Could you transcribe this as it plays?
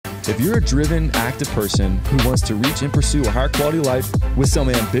If you're a driven, active person who wants to reach and pursue a higher quality life with some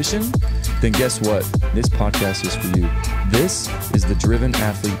ambition, then guess what? This podcast is for you. This is the Driven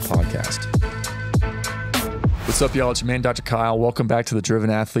Athlete Podcast. What's up, y'all? It's your man, Dr. Kyle. Welcome back to the Driven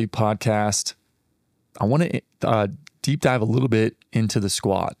Athlete Podcast. I want to deep dive a little bit into the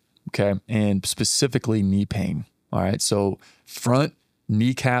squat, okay? And specifically knee pain, all right? So front,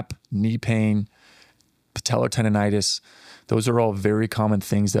 kneecap, knee pain, patellar tendonitis, those are all very common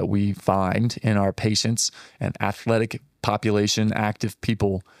things that we find in our patients and athletic population, active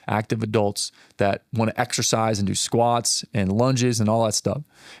people, active adults that want to exercise and do squats and lunges and all that stuff.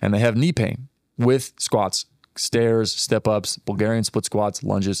 And they have knee pain with squats, stairs, step-ups, Bulgarian split squats,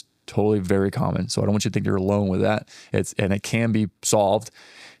 lunges, totally very common. So I don't want you to think you're alone with that. And it can be solved.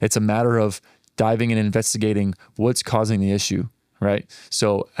 It's a matter of diving and investigating what's causing the issue. Right.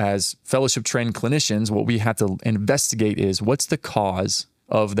 So as fellowship trained clinicians, what we have to investigate is what's the cause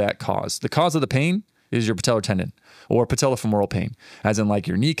of that cause. The cause of the pain is your patellar tendon or patellofemoral pain, as in like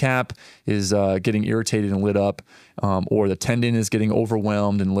your kneecap is getting irritated and lit up, or the tendon is getting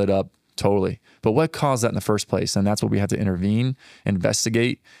overwhelmed and lit up. Totally. But what caused that in the first place? And that's what we have to intervene,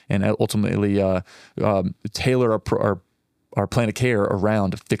 investigate, and ultimately tailor our plan of care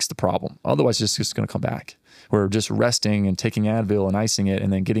around to fix the problem. Otherwise, it's just going to come back. We're just resting and taking Advil and icing it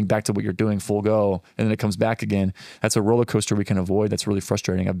and then getting back to what you're doing full go, and then it comes back again. That's a roller coaster we can avoid. That's really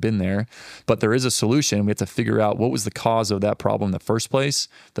frustrating. I've been there. But there is a solution. We have to figure out what was the cause of that problem in the first place,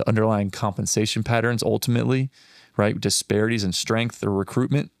 the underlying compensation patterns ultimately, right? Disparities in strength or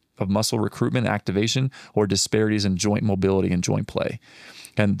recruitment, of muscle recruitment, activation, or disparities in joint mobility and joint play.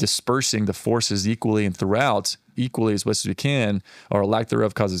 And dispersing the forces equally and throughout, equally as best as we can, or lack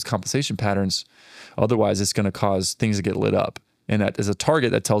thereof causes compensation patterns. Otherwise, it's going to cause things to get lit up. And that is a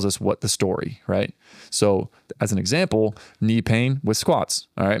target that tells us what the story, right? So as an example, knee pain with squats,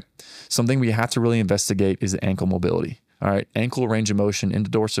 all right? Something we have to really investigate is the ankle mobility. All right, ankle range of motion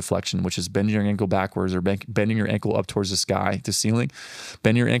into dorsiflexion, which is bending your ankle backwards or bending your ankle up towards the sky, to ceiling.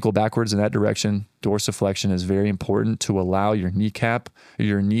 Bend your ankle backwards in that direction. Dorsiflexion is very important to allow your kneecap,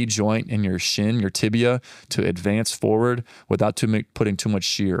 your knee joint, and your shin, your tibia, to advance forward without putting too much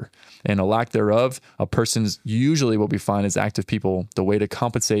shear. And a lack thereof, a person's usually what we find is active people, the way to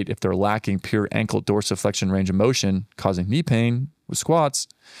compensate if they're lacking pure ankle dorsiflexion range of motion, causing knee pain with squats,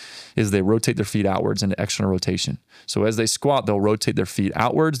 is they rotate their feet outwards into external rotation. So as they squat, they'll rotate their feet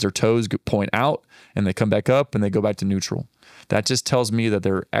outwards, their toes point out, and they come back up and they go back to neutral. That just tells me that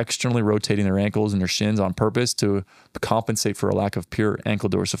they're externally rotating their ankles and their shins on purpose to compensate for a lack of pure ankle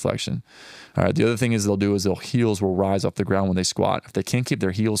dorsiflexion. All right. The other thing is their heels will rise off the ground when they squat. If they can't keep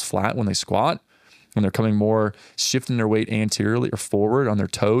their heels flat when they squat, when they're coming more, shifting their weight anteriorly or forward on their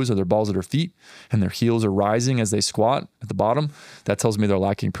toes or their balls of their feet, and their heels are rising as they squat at the bottom, that tells me they're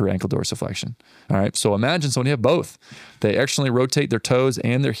lacking pure ankle dorsiflexion. All right. So imagine someone you have both. They externally rotate their toes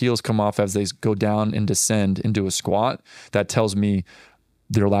and their heels come off as they go down and descend into a squat. That tells me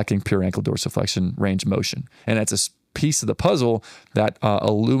they're lacking pure ankle dorsiflexion range of motion. And that's a piece of the puzzle that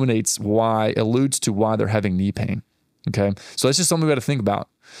alludes to why they're having knee pain. Okay. So that's just something we got to think about.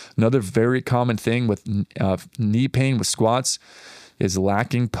 Another very common thing with knee pain with squats is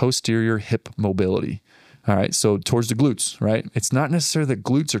lacking posterior hip mobility. All right. So towards the glutes, right? It's not necessarily that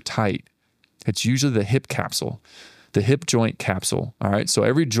glutes are tight. It's usually the hip capsule, the hip joint capsule. All right. So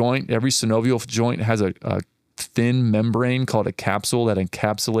every joint, every synovial joint has a thin membrane called a capsule that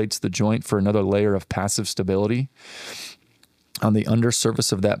encapsulates the joint for another layer of passive stability. On the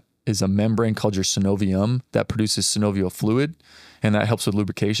undersurface of that is a membrane called your synovium that produces synovial fluid, and that helps with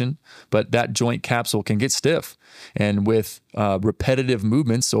lubrication. But that joint capsule can get stiff. And with repetitive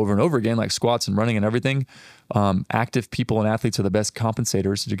movements over and over again, like squats and running and everything, active people and athletes are the best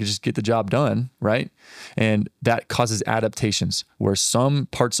compensators to just get the job done, right? And that causes adaptations where some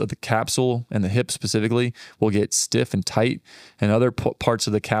parts of the capsule and the hip specifically will get stiff and tight, and other parts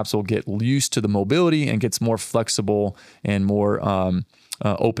of the capsule get used to the mobility and gets more flexible and more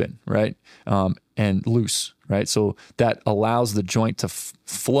open, right? And loose, right? So that allows the joint to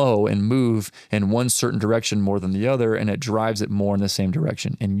flow and move in one certain direction more than the other, and it drives it more in the same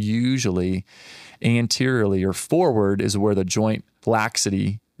direction. And usually anteriorly or forward is where the joint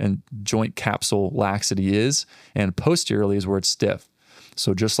laxity and joint capsule laxity is, and posteriorly is where it's stiff.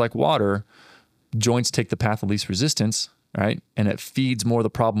 So just like water, joints take the path of least resistance, right? And it feeds more of the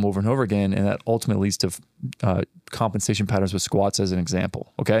problem over and over again, and that ultimately leads to compensation patterns with squats as an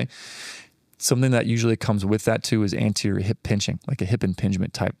example, okay? Something that usually comes with that too is anterior hip pinching, like a hip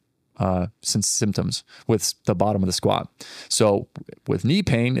impingement type symptoms with the bottom of the squat. So with knee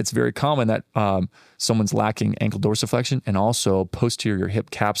pain, it's very common that someone's lacking ankle dorsiflexion and also posterior hip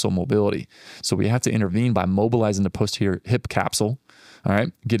capsule mobility. So we have to intervene by mobilizing the posterior hip capsule, all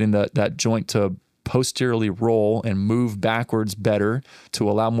right, getting that joint to posteriorly roll and move backwards better to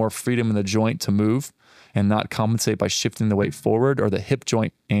allow more freedom in the joint to move and not compensate by shifting the weight forward or the hip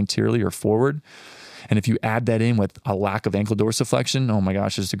joint anteriorly or forward. And if you add that in with a lack of ankle dorsiflexion, oh my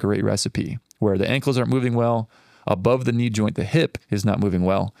gosh, it's a great recipe where the ankles aren't moving well, above the knee joint, the hip is not moving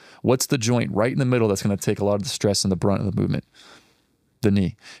well. What's the joint right in the middle that's going to take a lot of the stress and the brunt of the movement? The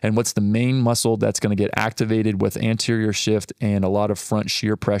knee. And what's the main muscle that's going to get activated with anterior shift and a lot of front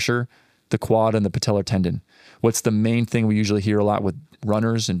shear pressure? The quad and the patellar tendon. What's the main thing we usually hear a lot with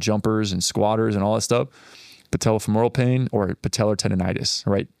runners and jumpers and squatters and all that stuff? Patellofemoral pain or patellar tendonitis,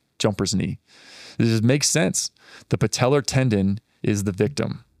 right? Jumper's knee. This just makes sense. The patellar tendon is the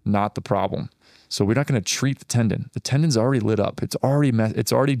victim, not the problem. So we're not going to treat the tendon. The tendon's already lit up. It's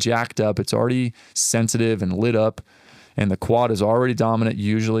already jacked up. It's already sensitive and lit up. And the quad is already dominant.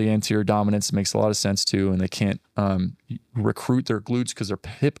 Usually anterior dominance makes a lot of sense too. And they can't recruit their glutes because their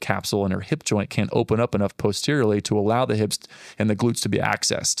hip capsule and their hip joint can't open up enough posteriorly to allow the hips and the glutes to be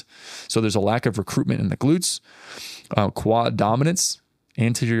accessed. So there's a lack of recruitment in the glutes, quad dominance,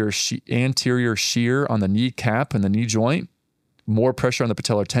 anterior shear on the knee cap and the knee joint, more pressure on the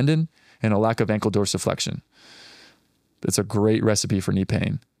patellar tendon, and a lack of ankle dorsiflexion. It's a great recipe for knee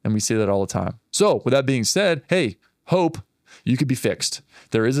pain. And we see that all the time. So with that being said, hey, hope you could be fixed.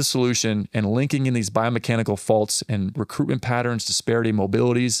 There is a solution, and linking in these biomechanical faults and recruitment patterns, disparity,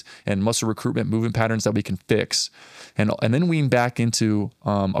 mobilities, and muscle recruitment movement patterns that we can fix. And then wean back into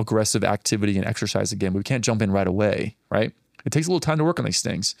aggressive activity and exercise again. We can't jump in right away, right? It takes a little time to work on these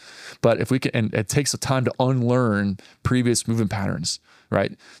things, but if we can, and it takes a time to unlearn previous movement patterns,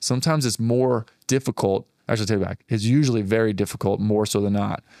 right? Sometimes it's more difficult. Actually, take it back. It's usually very difficult, more so than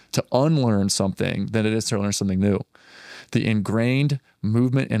not, to unlearn something than it is to learn something new. The ingrained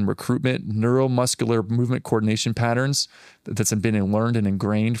movement and recruitment, neuromuscular movement coordination patterns that's been learned and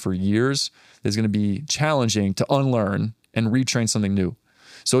ingrained for years is going to be challenging to unlearn and retrain something new.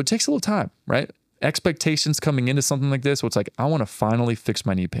 So it takes a little time, right? Expectations coming into something like this, where it's like, I want to finally fix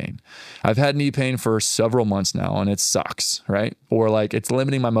my knee pain. I've had knee pain for several months now and it sucks, right? Or like it's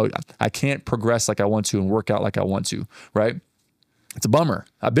limiting my mode. I can't progress like I want to and work out like I want to, right? It's a bummer.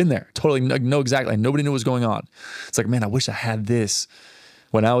 I've been there. Totally know exactly. Nobody knew what was going on. It's like, man, I wish I had this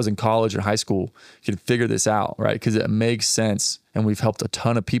when I was in college or high school. You could figure this out, right? Because it makes sense. And we've helped a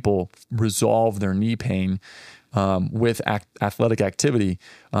ton of people resolve their knee pain with athletic activity.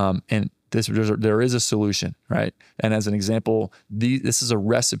 And there is a solution, right? And as an example, this is a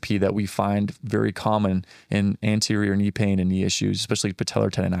recipe that we find very common in anterior knee pain and knee issues, especially patellar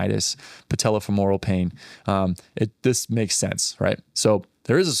tendonitis, patellofemoral pain. This makes sense, right? So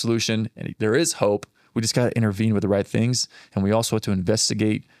there is a solution and there is hope. We just got to intervene with the right things. And we also have to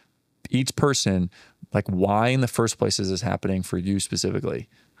investigate each person, like why in the first place is this happening for you specifically,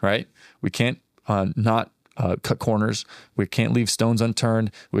 right? We can't not cut corners. We can't leave stones unturned.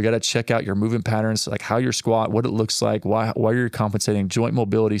 We got to check out your movement patterns, like how you squat, what it looks like, why you're compensating, joint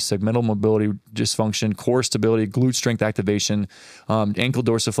mobility, segmental mobility dysfunction, core stability, glute strength activation, ankle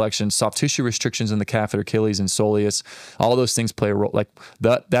dorsiflexion, soft tissue restrictions in the calf or Achilles and soleus. All those things play a role. Like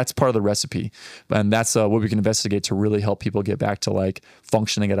that's part of the recipe. And that's what we can investigate to really help people get back to like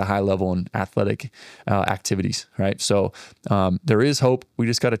functioning at a high level in athletic activities, right? So there is hope. We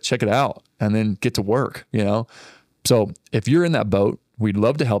just got to check it out and then get to work, you know? So if you're in that boat, we'd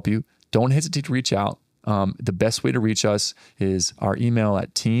love to help you. Don't hesitate to reach out. The best way to reach us is our email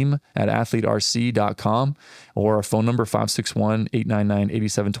at team@athleterc.com or our phone number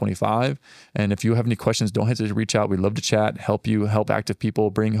 561-899-8725. And if you have any questions, don't hesitate to reach out. We'd love to chat, help you, help active people,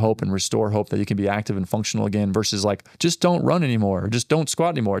 bring hope and restore hope that you can be active and functional again versus like, just don't run anymore or just don't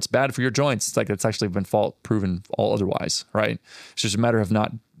squat anymore. It's bad for your joints. It's like, it's actually been proven all otherwise, right? It's just a matter of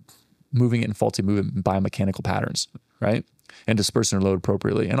not moving it in faulty movement biomechanical patterns, right? And dispersing your load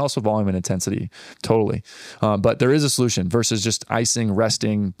appropriately, and also volume and intensity, totally. But there is a solution versus just icing,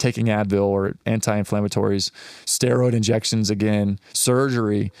 resting, taking Advil or anti-inflammatories, steroid injections again,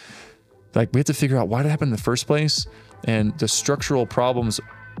 surgery. Like we have to figure out why did it happen in the first place, and the structural problems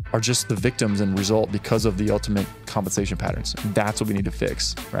are just the victims and result because of the ultimate compensation patterns. That's what we need to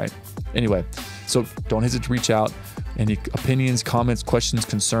fix, right? Anyway, so don't hesitate to reach out. Any opinions, comments, questions,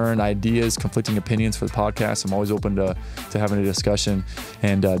 concern, ideas, conflicting opinions for the podcast, I'm always open to having a discussion.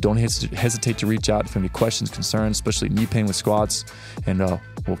 And don't hesitate to reach out if you have any questions, concerns, especially knee pain with squats. And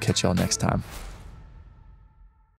we'll catch y'all next time.